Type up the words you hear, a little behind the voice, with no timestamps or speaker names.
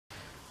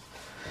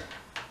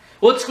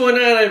What's going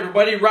on,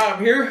 everybody?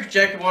 Rob here,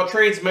 Jack of all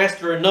trades,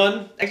 master of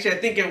none. Actually, I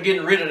think I'm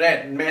getting rid of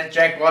that,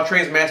 Jack of all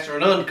trades, master of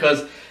none,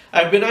 because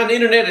I've been on the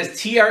internet as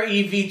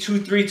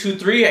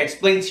Trev2323. I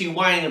explained to you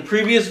why in a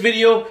previous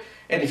video,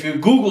 and if you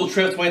Google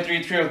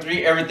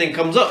Trev2323, everything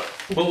comes up.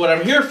 But what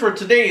I'm here for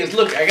today is,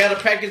 look, I got a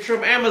package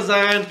from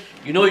Amazon.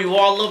 You know you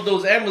all love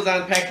those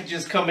Amazon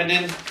packages coming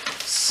in.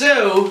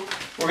 So,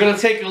 we're going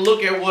to take a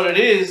look at what it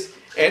is,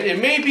 and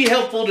it may be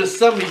helpful to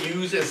some of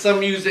you, and some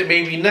of you it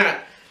may be not.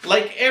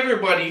 Like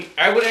everybody,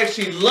 I would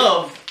actually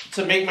love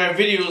to make my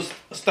videos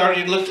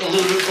starting to look a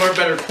little bit more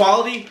better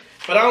quality,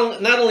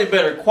 but not only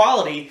better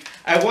quality,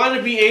 I want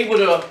to be able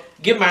to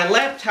get my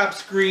laptop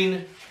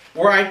screen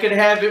where I could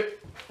have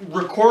it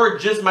record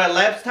just my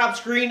laptop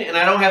screen and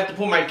I don't have to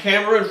put my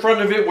camera in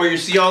front of it where you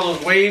see all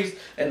those waves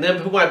and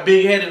then put my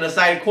big head in the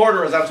side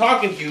corner as I'm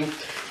talking to you.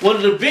 One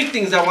of the big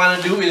things I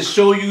want to do is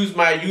show you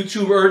my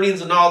YouTube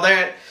earnings and all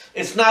that.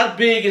 It's not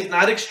big, it's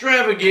not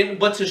extravagant,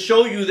 but to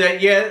show you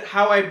that, yeah,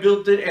 how I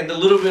built it and the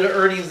little bit of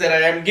earnings that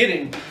I am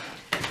getting.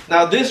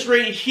 Now this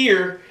right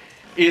here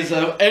is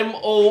a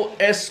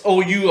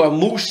M-O-S-O-U, a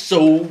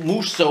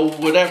Muso,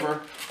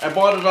 whatever. I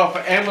bought it off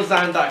of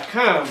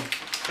Amazon.com.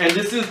 And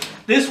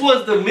this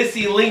was the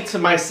missing link to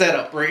my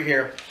setup right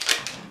here.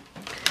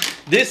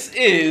 This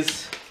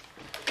is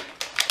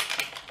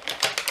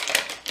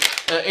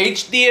a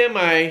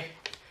HDMI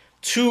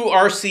to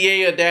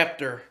RCA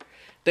adapter.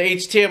 The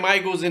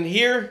HDMI goes in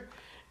here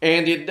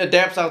and it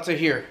adapts out to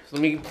here. So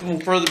let me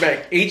move further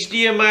back.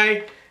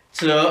 HDMI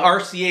to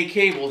RCA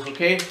cables,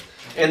 okay?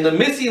 And the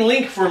missing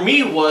link for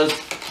me was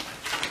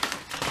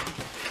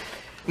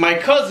my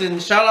cousin,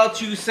 shout out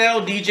to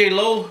Sal DJ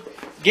Low,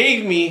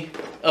 gave me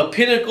a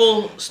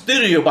Pinnacle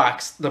Studio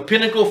Box. The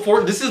Pinnacle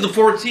this is the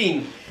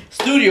 14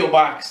 Studio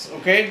Box,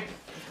 okay?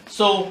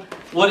 So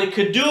what it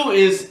could do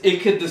is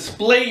it could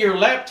display your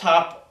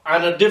laptop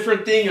on a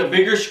different thing, a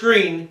bigger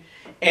screen,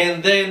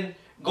 and then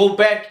go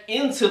back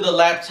into the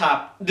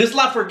laptop. This is a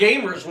lot for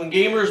gamers. When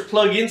gamers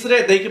plug into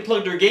that, they can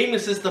plug their gaming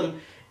system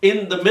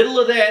in the middle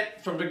of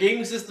that, from the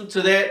gaming system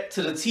to the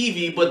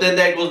TV, but then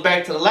that goes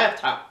back to the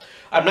laptop.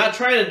 I'm not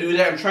trying to do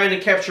that. I'm trying to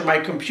capture my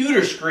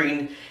computer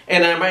screen,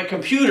 and on my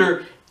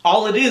computer,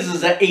 all it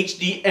is an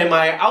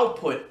HDMI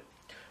output.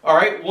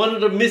 Alright, one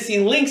of the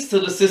missing links to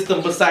the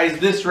system besides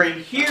this right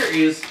here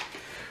is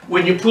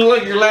when you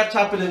plug your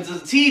laptop into the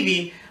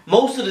TV,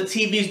 most of the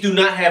TVs do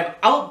not have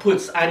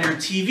outputs on your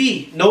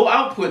TV. No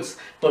outputs.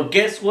 But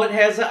guess what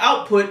has an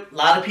output? A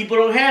lot of people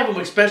don't have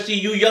them, especially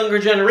you younger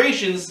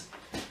generations.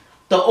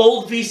 The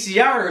old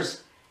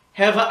VCRs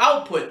have an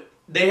output.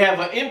 They have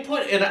an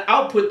input and an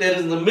output that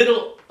is in the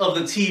middle of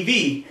the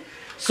TV.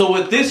 So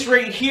with this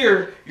right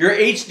here, your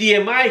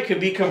HDMI could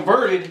be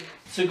converted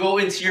to go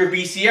into your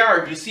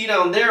VCR. If you see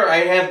down there, I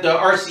have the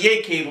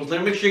RCA cables.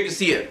 Let me make sure you can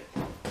see it.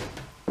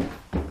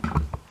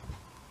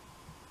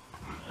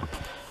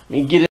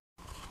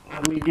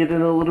 Let me get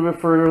in a little bit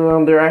further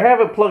down there. I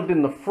have it plugged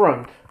in the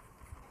front.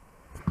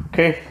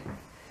 Okay.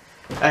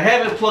 I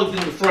have it plugged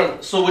in the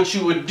front. So what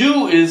you would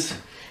do is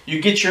you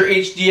get your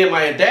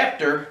HDMI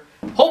adapter.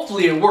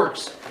 Hopefully it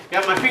works.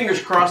 Got my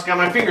fingers crossed, got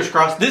my fingers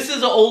crossed. This is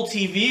an old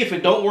TV. If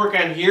it don't work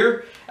on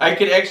here, I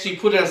could actually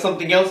put it on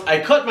something else. I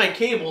cut my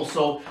cable,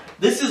 so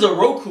this is a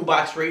Roku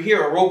box right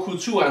here, a Roku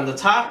 2 on the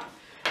top.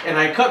 And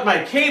I cut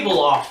my cable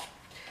off.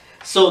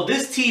 So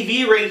this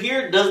TV right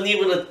here doesn't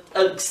even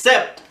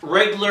accept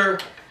regular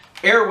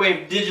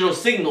airwave digital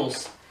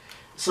signals.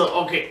 So,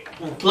 okay,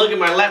 I'm plugging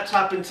my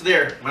laptop into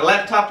there. My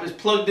laptop is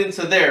plugged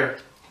into there.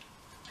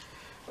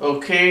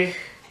 Okay.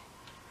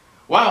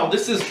 Wow,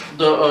 this is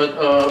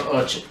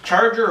the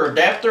charger or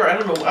adapter. I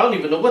don't know. I don't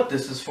even know what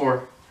this is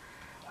for.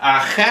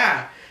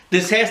 Aha!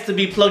 This has to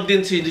be plugged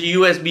into the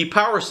USB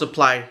power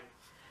supply.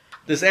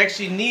 This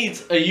actually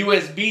needs a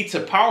USB to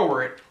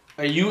power it.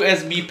 A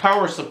USB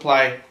power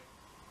supply.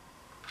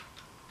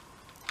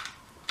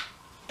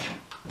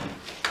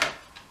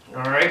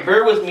 Alright,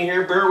 bear with me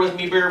here. Bear with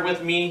me, bear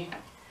with me.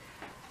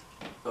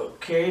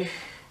 Okay.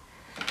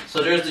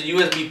 So there's the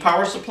USB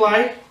power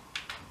supply.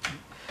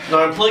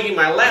 Now I'm plugging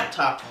my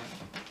laptop.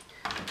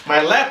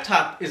 My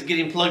laptop is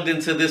getting plugged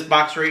into this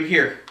box right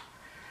here.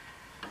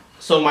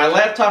 So my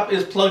laptop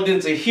is plugged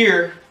into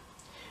here,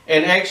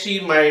 and actually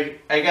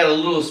I got a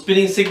little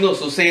spinning signal,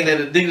 so saying that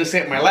it didn't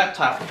set my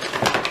laptop.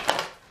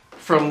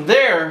 From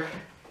there,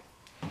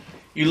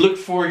 you look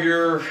for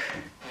your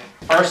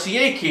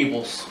RCA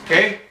cables,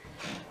 okay?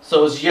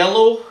 So it's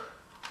yellow,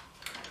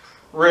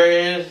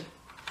 red,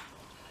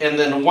 and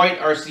then white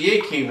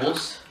RCA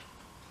cables.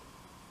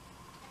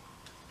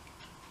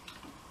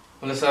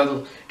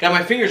 Got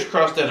my fingers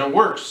crossed that it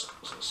works.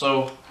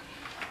 So,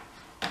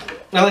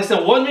 now like I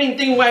said, one main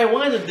thing why I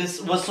wanted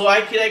this was so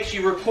I could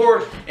actually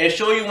record and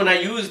show you when I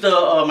use the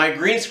my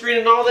green screen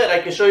and all that.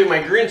 I can show you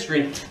my green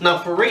screen. Now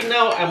for right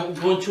now, I'm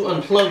going to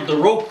unplug the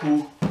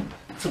Roku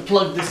to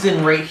plug this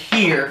in right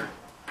here.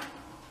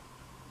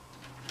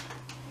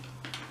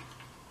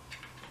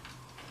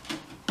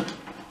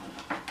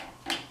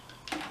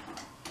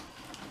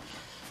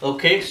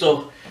 Okay,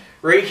 so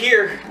right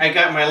here, I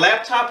got my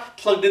laptop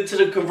plugged into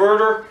the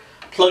converter.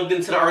 plugged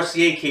into the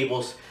RCA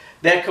cables.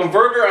 That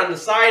converter on the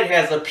side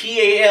has a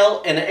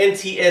PAL and an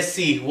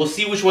NTSC. We'll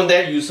see which one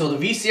that uses. So the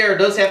VCR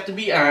does have to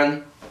be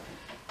on.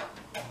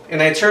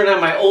 And I turn on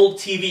my old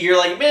TV. You're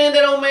like, man,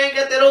 that old man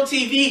got that old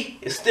TV.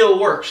 It still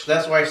works.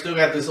 That's why I still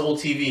got this old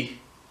TV.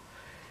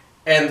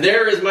 And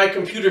there is my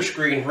computer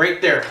screen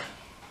right there.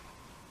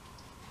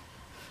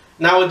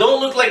 Now it don't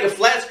look like a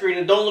flat screen.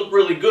 It don't look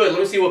really good.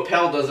 Let me see what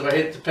PAL does if I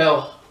hit the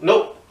PAL.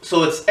 Nope.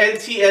 So it's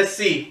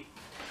NTSC.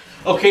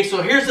 Okay,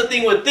 so here's the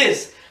thing with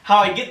this. How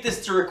I get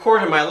this to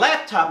record on my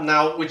laptop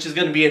now, which is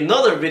going to be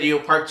another video,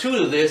 part 2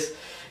 to this,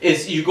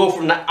 is you go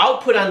from the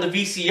output on the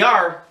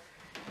VCR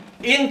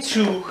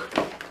into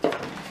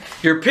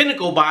your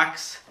Pinnacle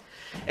box,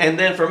 and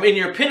then from in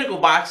your Pinnacle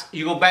box,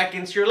 you go back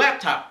into your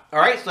laptop.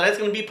 Alright, so that's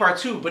going to be part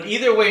 2. But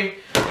either way,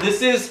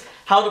 this is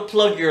how to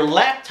plug your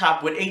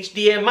laptop with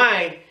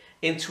HDMI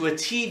into a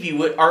TV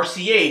with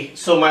RCA.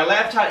 So my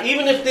laptop,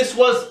 even if this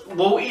was,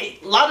 well, a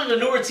lot of the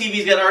newer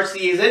TVs got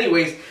RCAs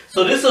anyways,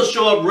 so this will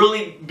show up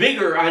really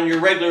bigger on your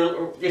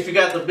regular, if you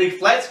got the big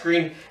flat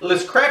screen. It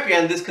looks crappy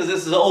on this because this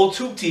is an old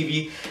tube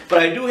TV, but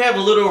I do have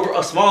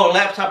a smaller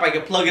laptop I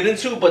can plug it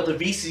into, but the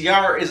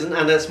VCR isn't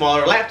on that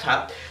smaller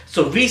laptop.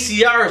 So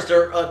VCRs,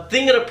 they're a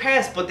thing of the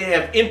past, but they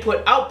have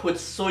input outputs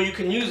so you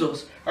can use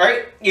those.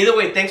 Alright, either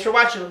way, thanks for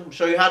watching. I'll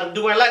show you how to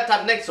do my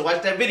laptop next, so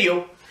watch that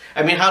video.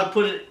 I mean, how to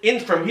put it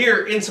in from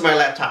here into my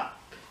laptop.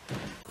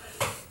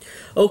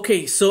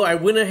 Okay, so I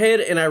went ahead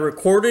and I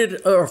recorded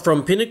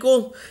from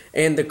Pinnacle,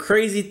 and the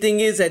crazy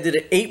thing is I did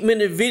an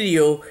 8-minute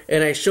video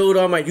and I showed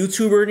all my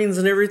YouTube earnings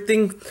and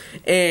everything,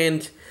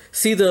 and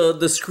see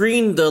the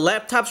screen, the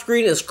laptop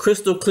screen is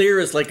crystal clear.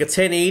 It's like a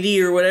 1080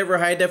 or whatever,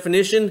 high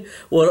definition.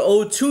 Well, the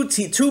old tube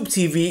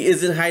TV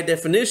is in high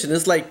definition.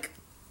 It's like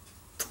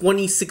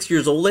 26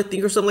 years old, I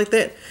think, or something like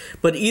that.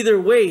 But either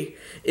way,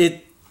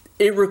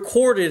 it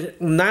recorded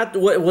not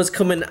what was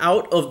coming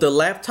out of the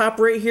laptop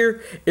right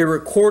here. It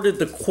recorded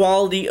the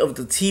quality of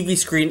the TV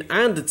screen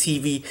on the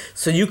TV,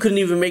 so you couldn't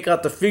even make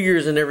out the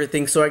figures and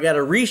everything. So I got to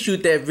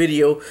reshoot that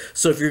video.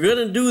 So if you're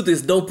gonna do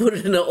this, don't put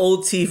it in an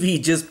old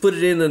TV. Just put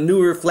it in a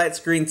newer flat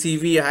screen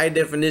TV, high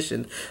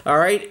definition. All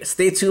right,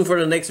 stay tuned for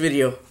the next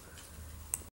video.